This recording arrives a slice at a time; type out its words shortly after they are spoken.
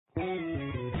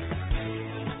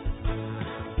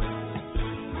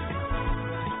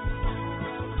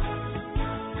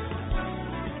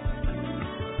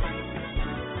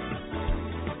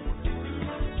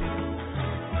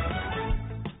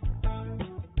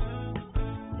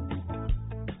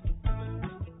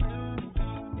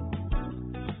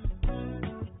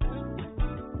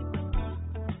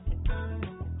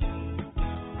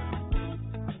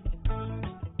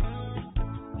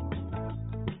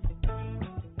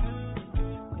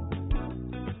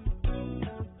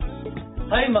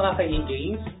Hi mga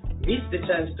ka-e-games! Miss the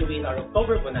chance to win our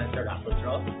October Bonanza Raffle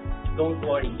Draw? Don't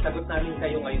worry, sagot namin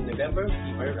kayo ngayong November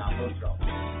Fever Raffle Draw.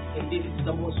 And this is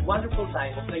the most wonderful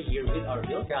time of the year with our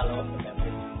RealGalo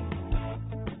Raffle.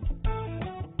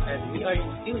 And we are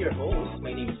still your hosts.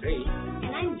 My name is Ray.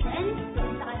 And I'm Jen.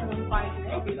 Kamusta ka naman,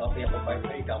 partner? Okay na okay ako,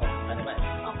 partner. Ikaw, kamusta naman?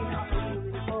 Okay na okay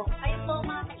po. Kayo po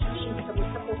mga ka-e-games,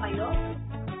 kamusta po kayo?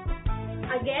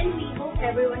 Again, we hope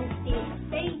everyone stay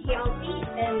healthy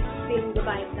and feeling the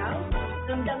vibe now.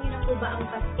 Ramdam niyo na po ba ang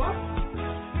Pasko?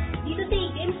 Dito sa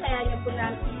e-games, kaya niyo po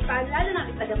lalo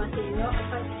namin padama sa inyo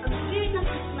ang spirit ng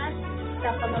Christmas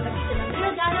sa pamamagitan ng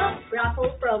RealGalo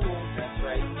Raffle promo. That's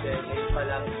right, Jen. Ngayon pa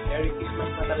lang, Merry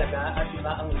Christmas na talaga at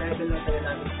iba ang level ng saya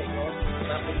namin sa inyo.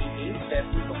 Mga ka-e-games, kaya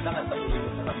tutok lang at pag-uwi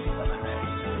sa kami samahan.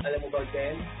 Alam mo ba,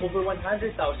 Jen, over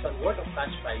 100,000 worth of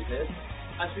cash prizes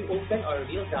as we open our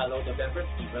RealGalo November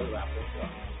Fever Raffle Draw.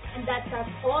 And that's not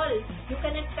all. You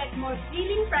can expect more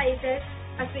thrilling prizes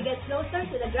as we get closer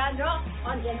to the grand draw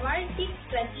on January 6,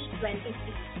 2023.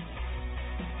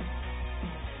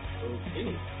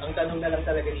 Okay. Ang tanong na lang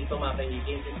talaga dito mga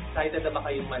ka-e-games, excited na ba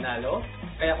kayong manalo?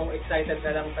 Kaya kung excited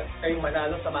na lang kayong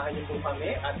manalo, samahan niyo po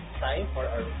kami at time for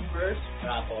our first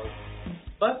raffle.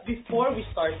 But before we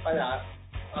start pala,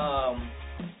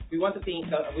 we want to thank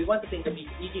the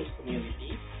e-games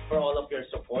community for all of your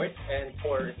support and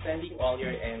for sending all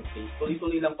your entries.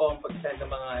 Tuloy-tuloy lang po ang pag-send ng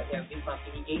mga entries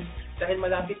mga e-games dahil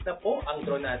malapit na po ang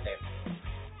draw natin.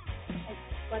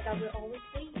 What I will always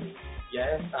say.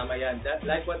 Yes, tama yan.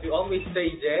 Like what we always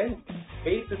say, Jen,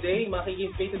 pay today, mga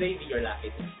e-games, pay today, be your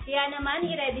lucky day. Kaya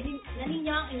naman, i-ready na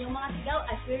ninyo ang inyong mga sigaw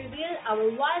as we reveal our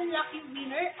one lucky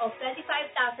winner of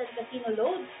 25,000 casino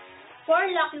loads,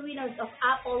 4 lucky winners of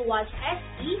Apple Watch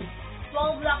SE,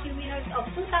 12 lucky winners of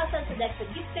 2,000 Sodexo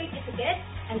gift certificate,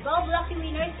 and 12 lucky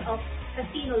winners of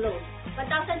casino loans.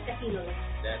 1,000 casino loans.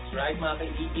 That's right, mga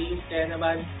ka-e-games. Kaya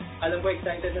naman, alam ko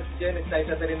excited na si Jen,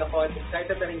 excited na rin ako, at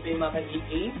excited na rin kayo mga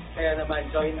ka-e-games. Kaya naman,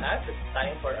 join us. It's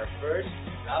time for our first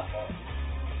raffle.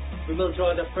 We will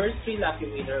draw the first 3 lucky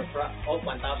winner of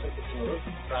 1,000 casino loans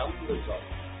from the draw.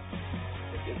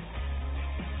 Okay.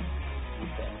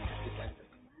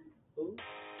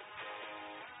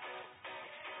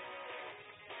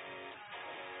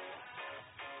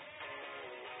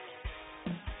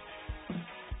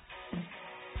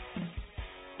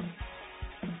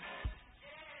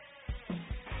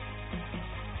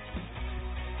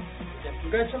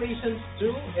 Congratulations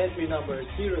to entry number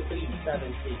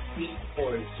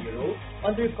 0376840,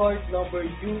 undercard number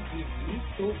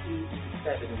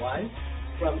UBB2EE71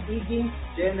 from e-games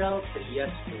General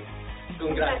Trias 2.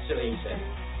 Congratulations!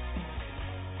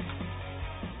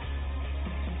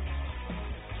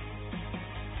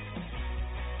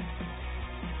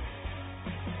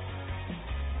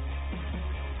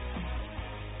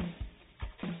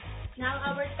 Now,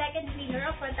 our second winner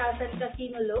of 1,000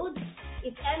 casino loads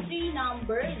is entry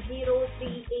number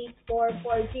 0384403,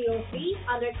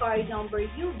 undercard number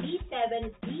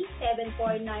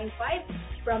UB7B7495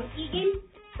 from e-games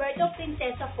Puerto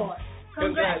Princesa 4.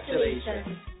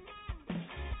 Congratulations!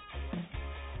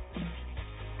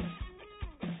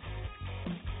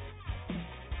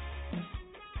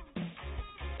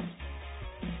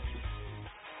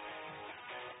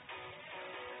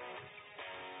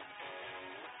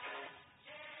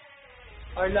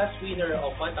 Our last winner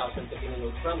of 1,000 casino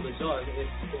loads from Luzon is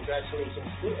congratulations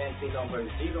to entry number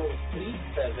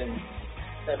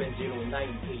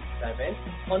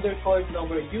 037070987, undercard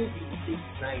number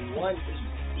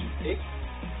UB691336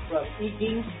 from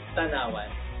e-games Tanawan.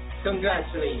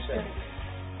 Congratulations!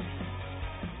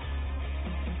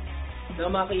 Na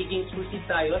mga ka-e-games, proceed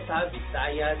tayo sa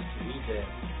Visayas region.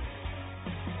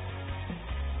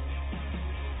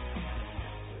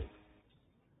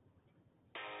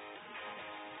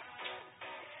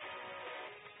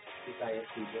 Visayas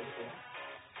region.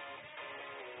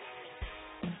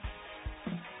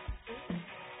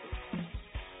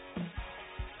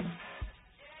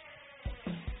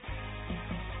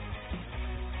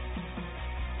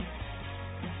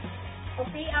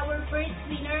 Okay, our first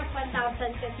winner of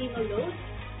 1,000 casino loads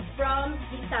from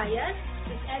Visayas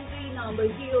is entry number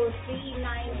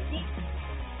 03968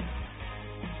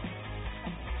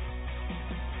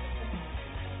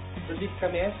 visit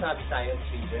kami sa Visayas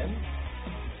region.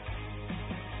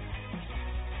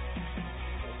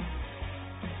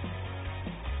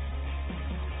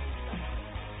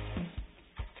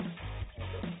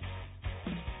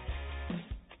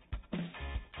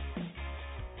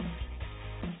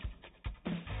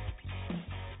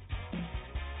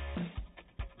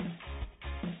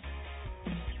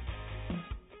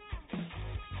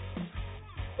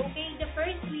 Okay, the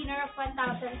first winner of 1,000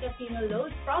 casino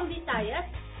load from Visayas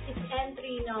is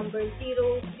entry number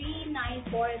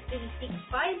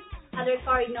 0394365 under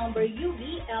card number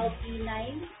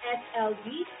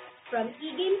UBLP9SLG from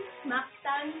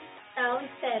𝐃𝐑𝐔𝐌 Town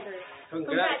Center.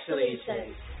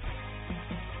 Congratulations!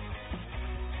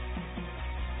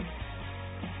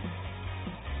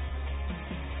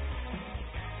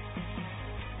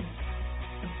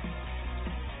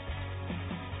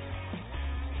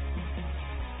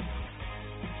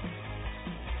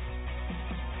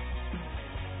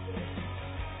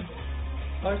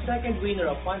 Our second winner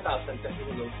of 1,000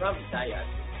 casino load from Visayas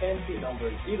is entry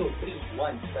number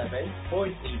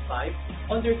 0317435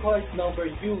 under card number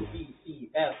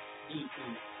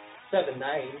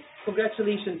UBCFDE79.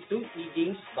 Congratulations to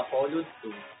𝐃𝐑𝐔𝐌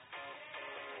𝐑𝐎𝐋𝐋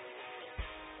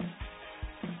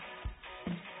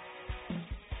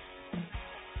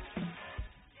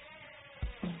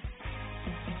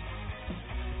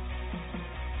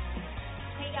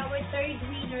Okay, our third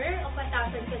winner of 1,000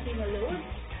 casino load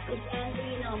is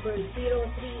entry number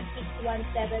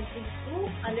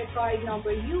 0361732 under card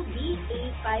number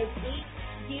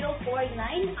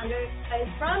UB858049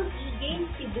 from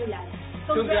𝐃𝐑𝐔𝐌 Sibulan.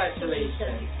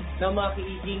 Congratulations! Na mga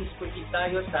𝐃𝐑𝐔𝐌 puti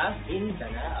tayo sa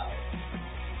Mindanao.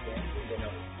 Yan,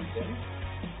 Mindanao region.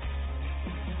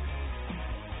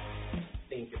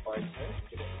 Thank you, partner.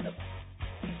 Isa pa.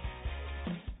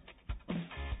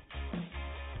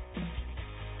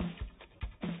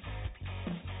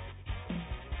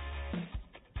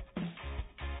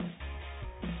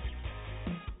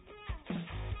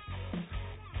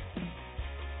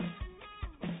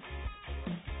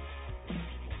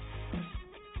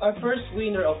 Our first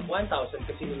winner of 1,000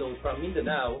 casino load from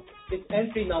Mindanao is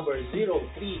entry number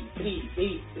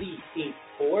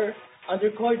 0338384 under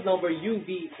card number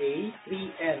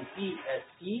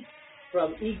UBA3NPSE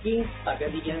from 𝐃𝐑𝐔𝐌 3.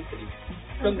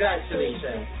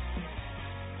 Congratulations!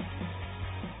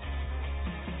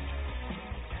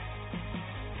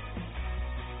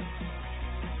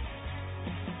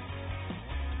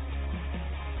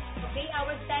 Okay,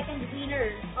 our second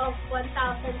winner of 1,000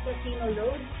 casino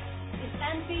load is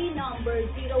entry number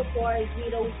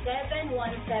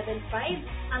 0407175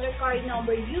 under card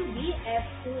number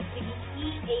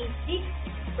UBF23EA6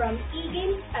 from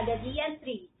𝐃𝐑𝐔𝐌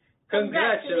 3.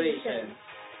 Congratulations!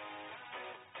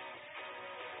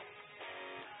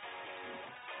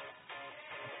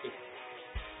 Okay.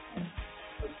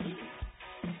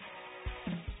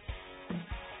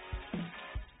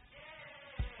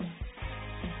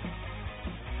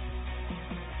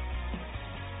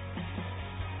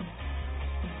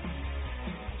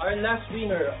 Our last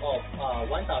winner of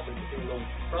 1,000 casino load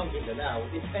from Mindanao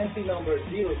is entry number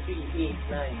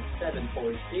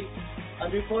 0389746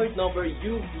 under card number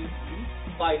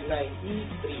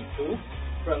UBC59E32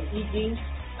 from 𝐃𝐑𝐔𝐌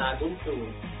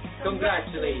 2.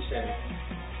 Congratulations!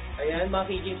 Ayan, mga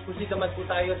𝐃𝐑𝐔𝐌, proceed naman po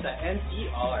tayo sa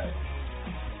NCR.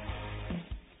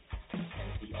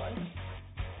 NCR.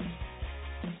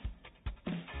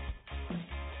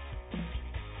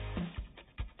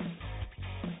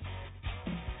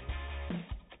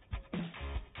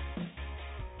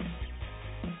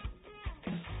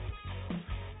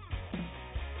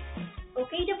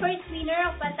 Okay, the first winner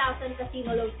of 1,000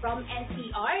 casino load from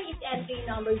NCR is entry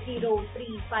number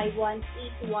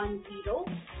 0351810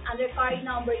 under card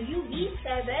number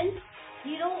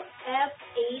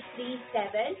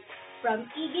UB70F837 from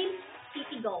𝐃𝐑𝐔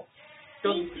City Golf.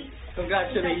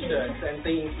 Congratulations and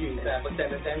thank you sa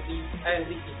pag-send ng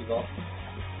entry City Golf.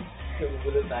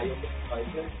 Gulo tayo,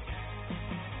 partner.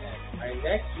 Our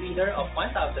next winner of 1,000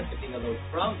 casino load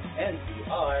from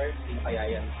NCR, sino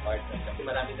kaya yan, partner? Kasi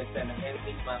marami nag-send ng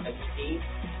entries, mga kaibigan,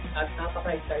 at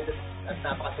napaka-excited at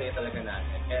napakasaya talaga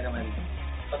natin. Kaya naman,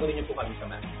 patuloy niyo po kami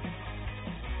sa match.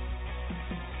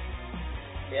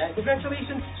 Kaya,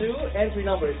 congratulations to entry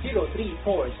number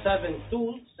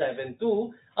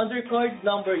 0347272 under card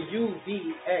number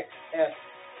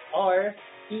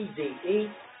UBXFRTJA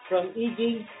from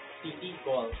𝐃𝐑𝐔 City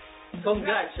Golf.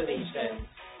 Congratulations!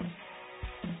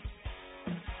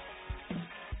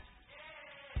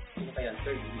 Sino kaya ang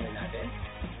third winner natin?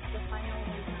 The final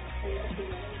one.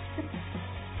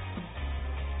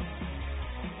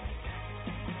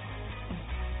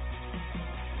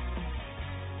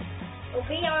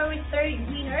 Okay, our third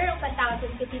winner of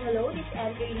 1,000 casino load is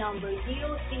entry number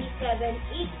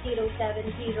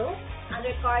 0378070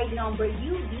 under card number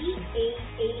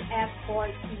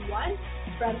UBAAF4T1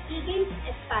 from 𝐃𝐑𝐔𝐌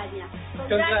Espana.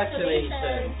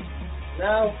 Congratulations!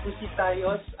 Now, proceed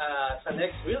tayo sa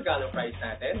next RealGalo prize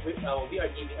natin. We are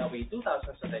giving away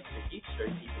 2,000 Sodexo gift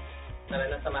certificate.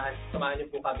 Tara na, samahan niyo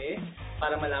po kami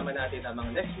para malaman natin ang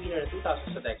mga next winner ng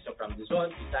 2,000 Sodexo from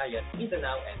Luzon, Visayas,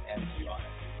 Mindanao, and NCR.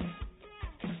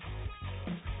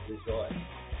 Luzon.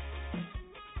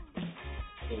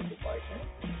 Thank you, partner.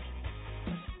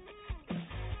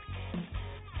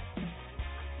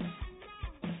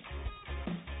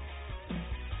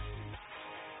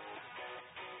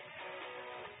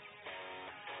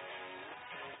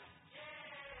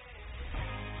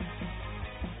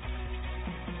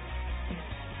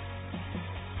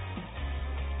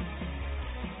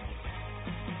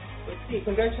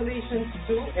 Congratulations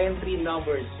to entry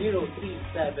number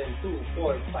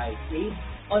 0372458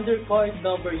 under card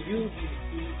number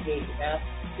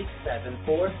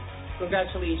UBCAF674.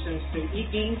 Congratulations to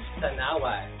𝐃𝐑𝐔𝐌.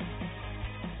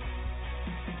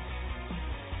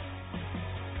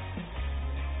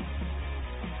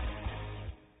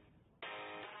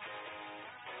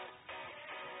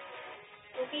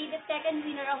 Okay, the second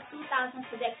winner of 2,000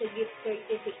 Sodexo gift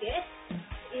certificate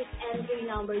is entry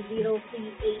number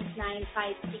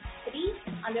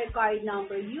 0389563 under card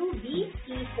number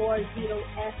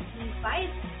UBC40SE5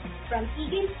 from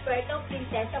𝐃𝐑𝐔𝐌 Puerto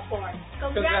Princesa Port.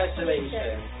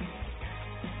 Congratulations!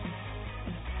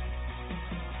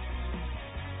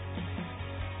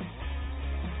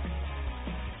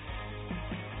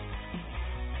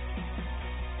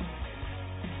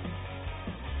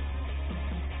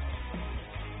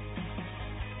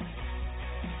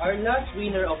 Our last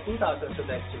winner of 2,000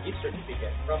 Sodexo gift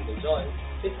certificate from Luzon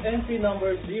is entry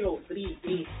number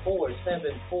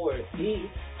 0384748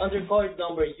 under card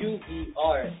number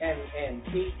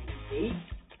UBRNNKE8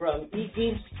 from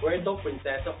𝐃𝐑𝐔𝐌 Puerto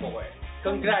Princesa Port.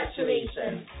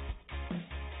 Congratulations!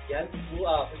 Yan,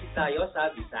 proceed tayo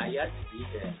sa Visayas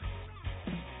region.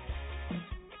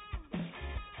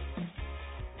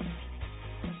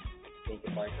 Thank you,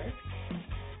 partner.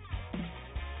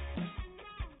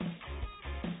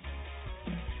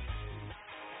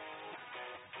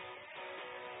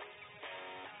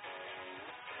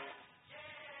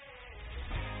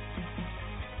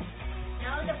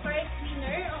 The first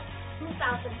winner of 2,000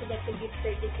 Sodexo gift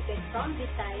certificate from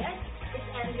Visayas is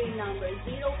entry number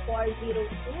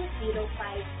 0402053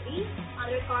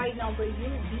 under card number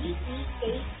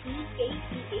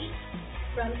UBCKTKTH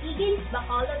from 𝐃𝐑𝐔𝐌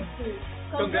Bacolod 2.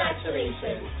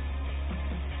 Congratulations!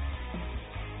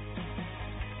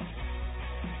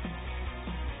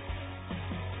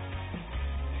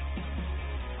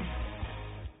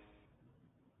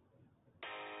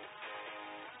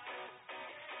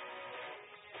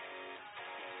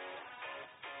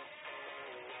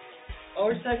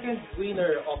 Our second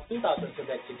winner of 2,000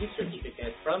 Sodexo gift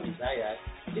certificate from Visayas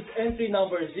is entry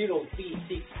number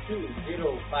 0362057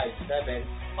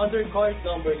 under card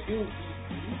number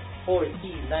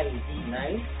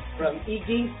UBB4T9D9 from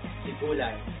𝐃𝐑𝐔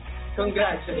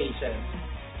Congratulations!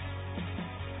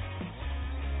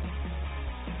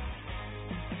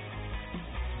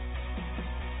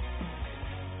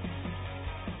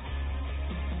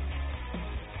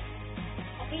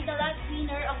 Okay, the last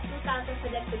winner of 2,000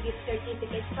 Sodexo gift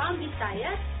certificate from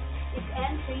Visayas is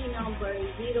entry number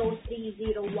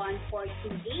 0301428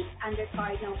 under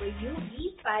card number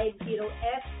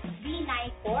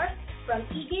UB50FB94 from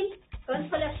𝐃𝐑𝐔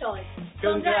Consolacion.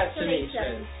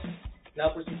 Congratulations!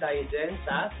 Now proceed tayo din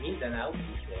sa Mindanao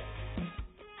region.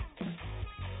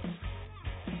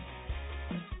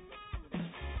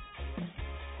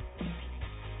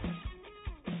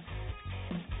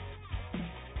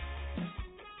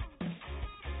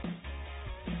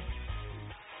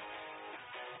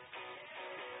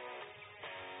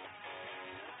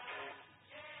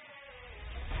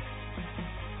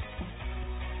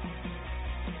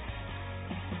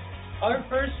 Our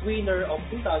first winner of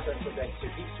 2,000 Sodexo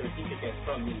gift certificate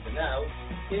from Mindanao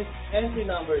is entry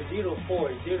number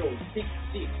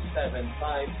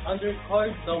 0406675 under card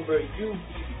number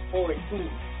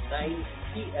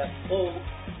UB429CFO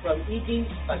from 𝐃𝐑𝐔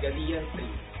Pagadian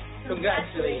 3.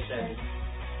 Congratulations!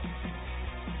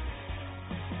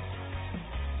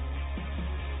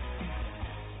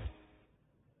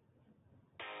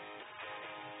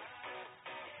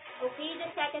 Okay, the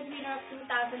second winner of 2,000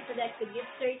 Sodexo gift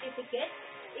certificate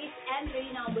is entry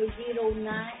number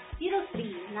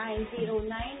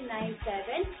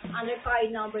 0390997 under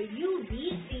card number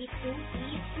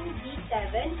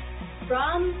UB32E2B7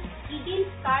 from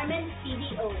𝐃𝐑𝐔𝐌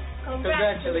CDO.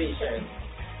 Congratulations!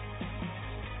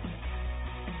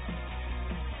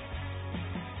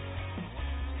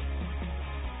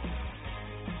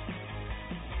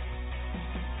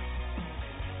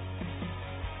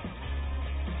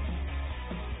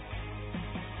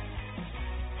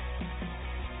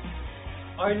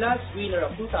 Our last winner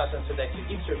of 2000 Sodexo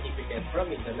gift certificate from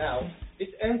Mindanao is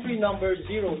entry number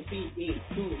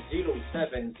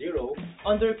 03822070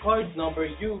 under card number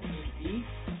UBB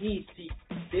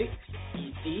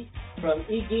E66EC from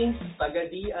𝐃𝐑𝐔𝐌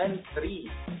𝑑𝐎𝐋𝐋 3.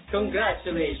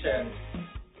 Congratulations!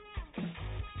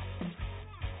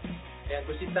 Ayan,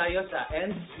 proceed tayo sa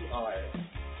NCR.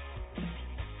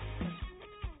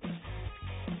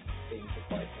 Thank you,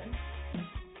 partner.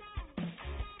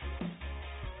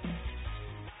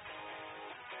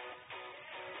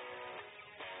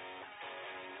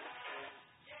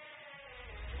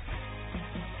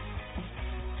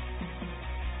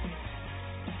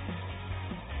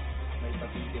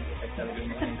 Talaga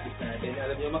yung mga entries natin.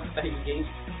 Alam niyo mga ka-games,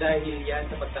 dahil yan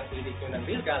sa pagtangkilik nyo ng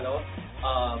RealGalo,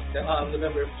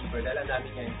 November Fever, dahil ang dami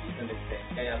niya entries na nag-send.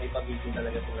 Kaya may pag-ibig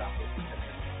talaga sa raffle.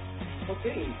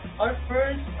 Okay, our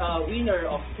first winner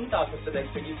of 2000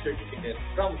 Sodexo gift certificate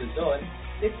from the zone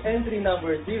is entry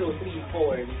number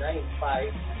 03495.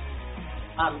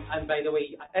 And by the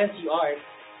way, NCR,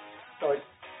 so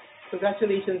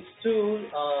congratulations to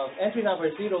entry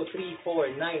number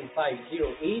 0349508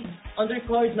 under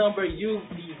card number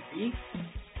UBB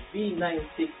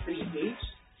B963H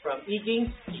from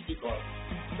𝐃𝐑𝐔𝐌.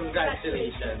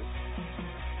 Congratulations.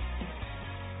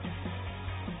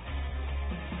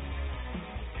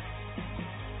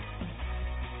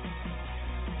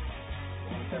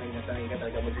 Sanay ka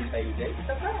talaga mag-retay guys.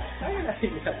 Kaya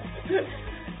natin yan.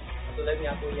 Tulad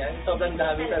nga po yan, sobrang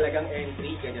dami talagang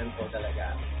entry, ganyan po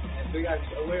talaga.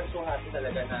 We're so happy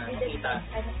talaga na makita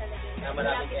na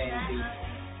maraming entry.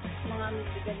 Mga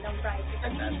magagandang prizes.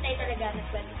 Ang hinintay talaga na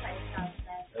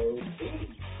 25,000. Okay.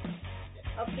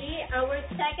 Okay, our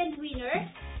second winner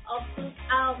of 2000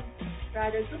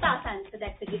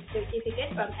 Sodexo gift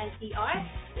certificate from NCR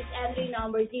is entry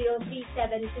number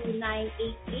 0372988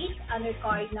 under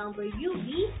card number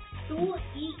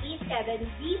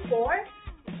UB2EE7B4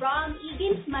 from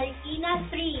𝐃𝐑𝐔𝐌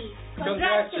 3.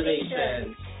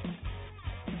 Congratulations!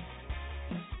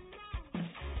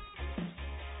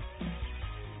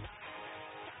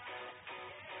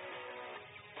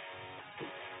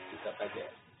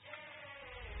 Again.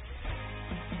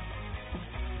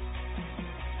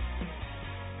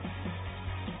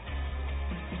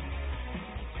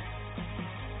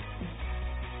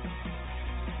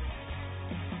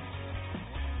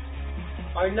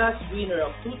 Our last winner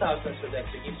of 2000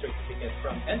 Sodexo gift certificate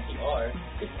from NCR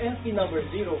is entry number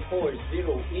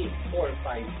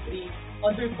 0408453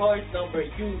 under card number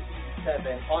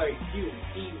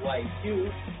UB7RQTYQ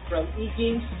from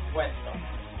𝐃𝐑𝐔𝐌.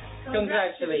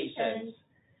 Congratulations!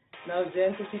 Now,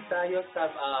 Jen, proceed tayo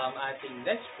sa ating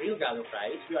next RealGalo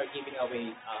prize. We are giving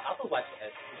away Apple Watch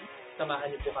SE. Samahan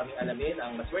niyo po kami alamin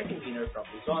ang maswerteng winner from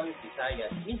Luzon,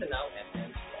 Visayas, Mindanao, and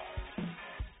NCR.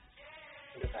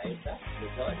 Ito tayo sa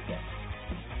Luzon. Yes.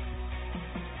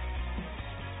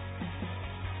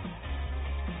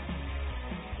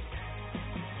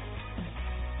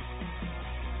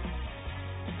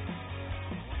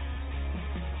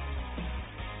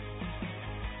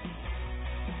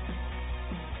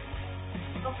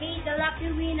 Okay, the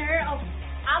lucky winner of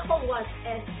Apple Watch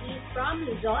SE from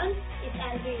Luzon is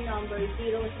entry number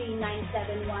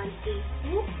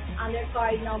 0397182 under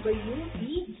card number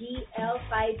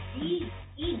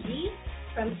UBGL5BEG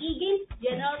from 𝐃𝐑𝐔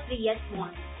General Trias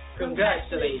 1.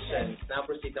 Congratulations! Now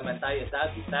proceed naman tayo sa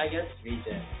Visayas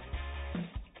region.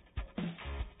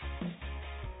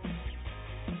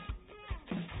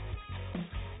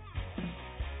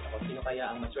 Sino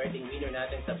kaya ang maswerteng winner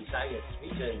natin sa Visayas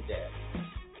region, Jeff?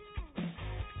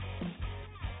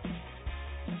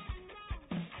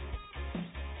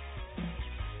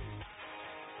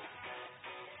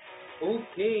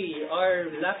 Okay, our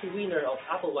lucky winner of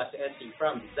Apple Watch SE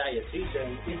from Visayas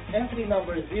region is entry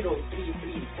number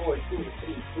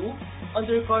 0334232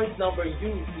 under card number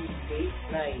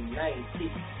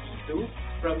UB8996C2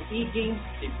 from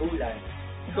𝐃𝐑𝐔𝐌.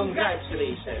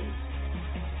 Congratulations!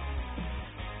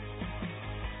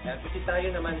 At kasi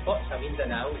tayo naman po sa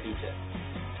Mindanao region.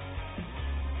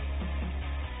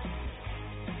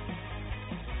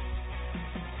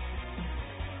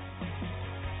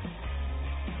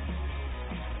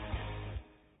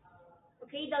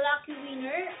 Okay, the lucky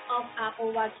winner of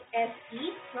Apple Watch SE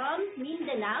from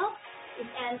Mindanao is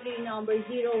entry number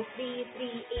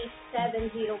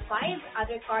 0338705,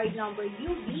 other card number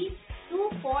UB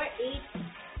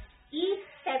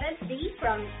 248𝐷73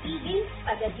 from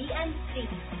𝐃𝐑𝐔𝐌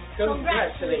Street.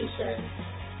 Congratulations!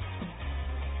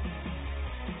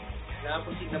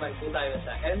 Naproceed naman po tayo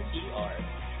sa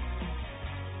NCR.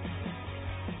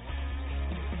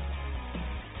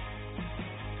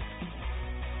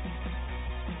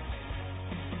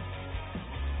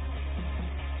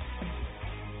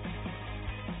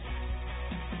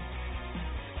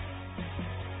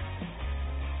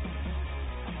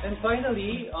 And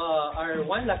finally, our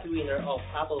one lucky winner of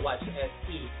Apple Watch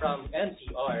SE from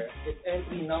NCR is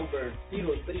entry number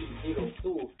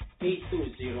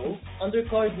 0302-820,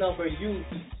 undercard number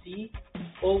UTC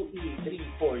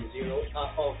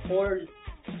OE340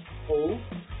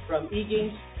 from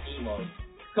eGames Emo.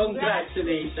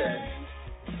 Congratulations!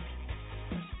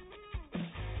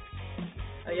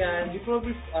 Ayan, before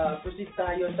we proceed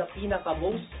tayo sa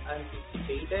pinaka-most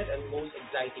anticipated and most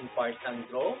exciting part ng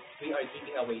draw, we are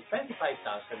giving away 25,000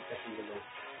 kasilo.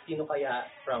 Sino kaya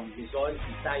from Luzon,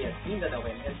 Visayas, Mindanao,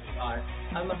 and NCR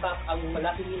ang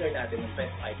malaki winner natin ng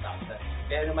 25,000?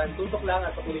 Kaya naman, tutok lang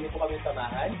at patuloy niyo po kami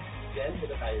samahan. Then,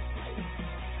 punta tayo sa live.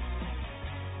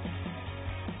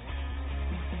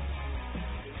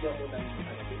 Ito ako ng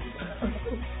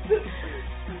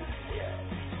Ayan.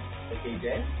 Okay,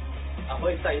 Jen? Ako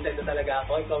excited na talaga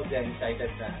ako. Ikaw din excited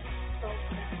na.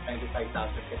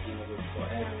 25,000 casino goods ko.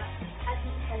 At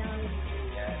least ka lang.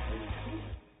 Yeah.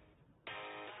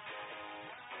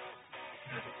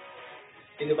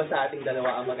 Sino ba sa ating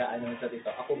dalawa ang mag-a-announce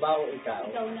dito? Ako ba o ikaw?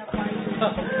 Ikaw na pa.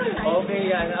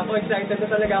 Okay, yan. Ako excited na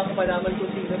talaga ako malaman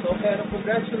kung sino to. Pero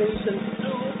congratulations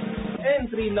to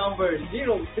entry number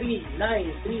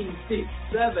 0393677,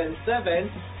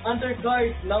 undercard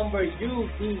number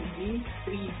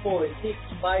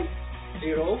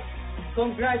UBB34650.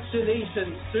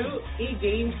 Congratulations to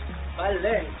eGames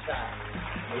Valencia.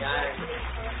 Ayan.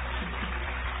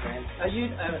 Ayun,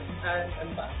 ano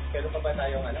ba? Kailan pa ba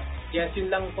tayong ano? Yes,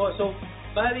 yun lang po. So,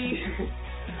 bali,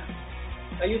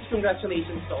 a huge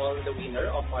congratulations to all the winner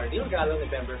of our RealGalo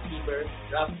November 16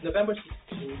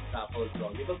 raffle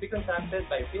draw. You will be contacted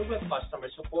by Fieldweb customer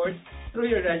support through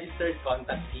your registered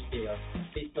contact details.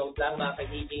 Please note lang mga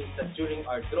ka-eGames that during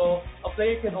our draw, a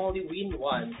player can only win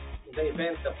once. In the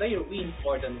event the player wins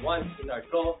more than once in our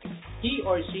draw, he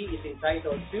or she is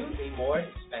entitled to a more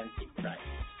expensive prize.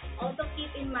 Also keep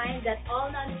in mind that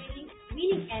all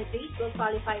non-winning entries will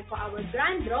qualify for our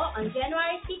grand draw on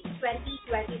January 6,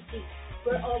 2023.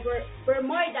 We're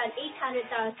more than 800,000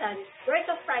 worth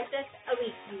of prizes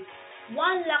awaiting you.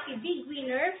 One lucky big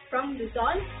winner from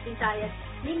Luzon, Visayas,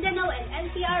 Mindanao, and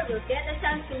NCR will get a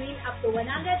chance to win up to 100,000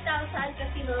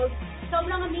 casino.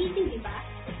 Sobrang amazing, di ba?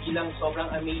 Bilang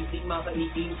sobrang amazing mga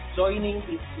ka-eGames, joining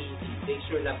is easy. Make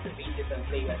sure lang to visit and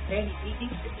play at any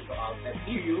eGames casino outlet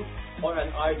near you or an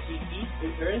RGP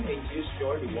to earn and use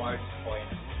your rewards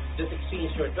points. Just exchange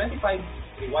your 25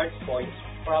 rewards points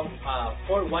for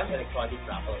one electronic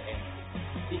raffle entry.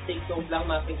 Please take note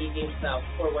lang mga ka-eGames na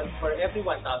for every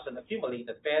 1,000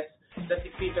 accumulated bets, that's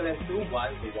equivalent to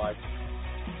 1 reward.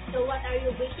 So what are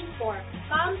you waiting for?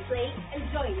 Come, play, and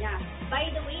join na.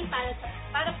 By the way,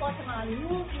 para po sa mga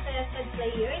new interested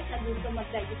players na gusto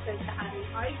mag-register sa aming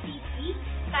RCP,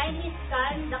 kindly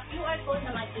scan the QR code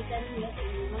na makikita ninyo sa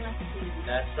inyong mga screen.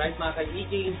 That's right mga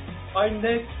ka-eGames. Our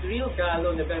next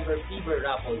RealGalo November Fever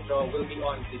Raffle draw will be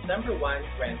on December 1,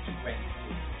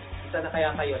 2022. Isa na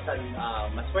kaya kayo sa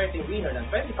maswerteng winner ng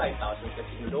 25,000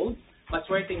 casino load,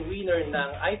 maswerteng winner ng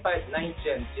iPad 9th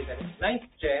Gen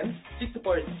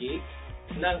 64GB,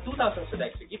 ng 2,000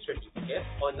 Sodexo gift certificate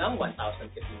o ng 1,000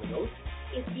 casino load?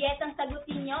 If yes ang sagot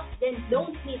ninyo, then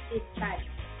don't miss this chance.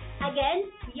 Again,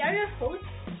 we are your hosts.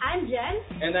 I'm Jen.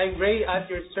 And I'm Ray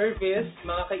at your service.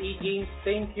 Mga ka-eGames,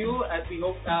 thank you and we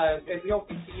hope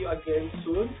to see you again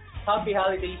soon. Happy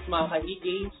holidays mga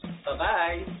ka-eGames.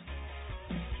 Bye-bye!